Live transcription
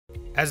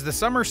As the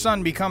summer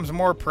sun becomes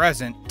more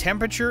present,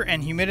 temperature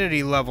and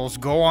humidity levels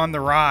go on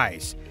the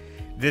rise.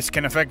 This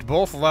can affect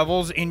both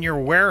levels in your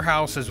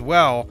warehouse as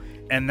well,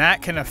 and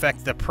that can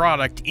affect the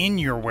product in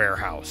your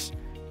warehouse.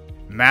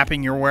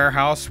 Mapping your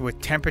warehouse with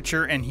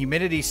temperature and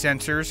humidity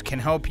sensors can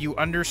help you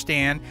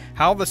understand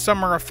how the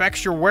summer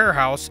affects your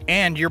warehouse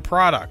and your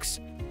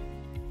products.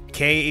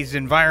 Kaye's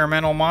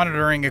environmental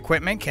monitoring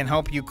equipment can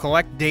help you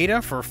collect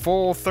data for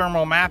full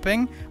thermal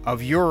mapping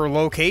of your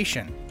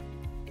location.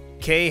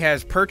 Kaye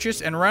has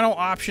purchase and rental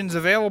options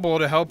available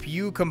to help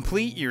you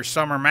complete your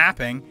summer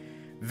mapping.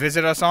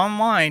 Visit us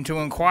online to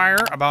inquire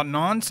about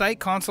non-site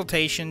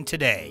consultation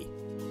today.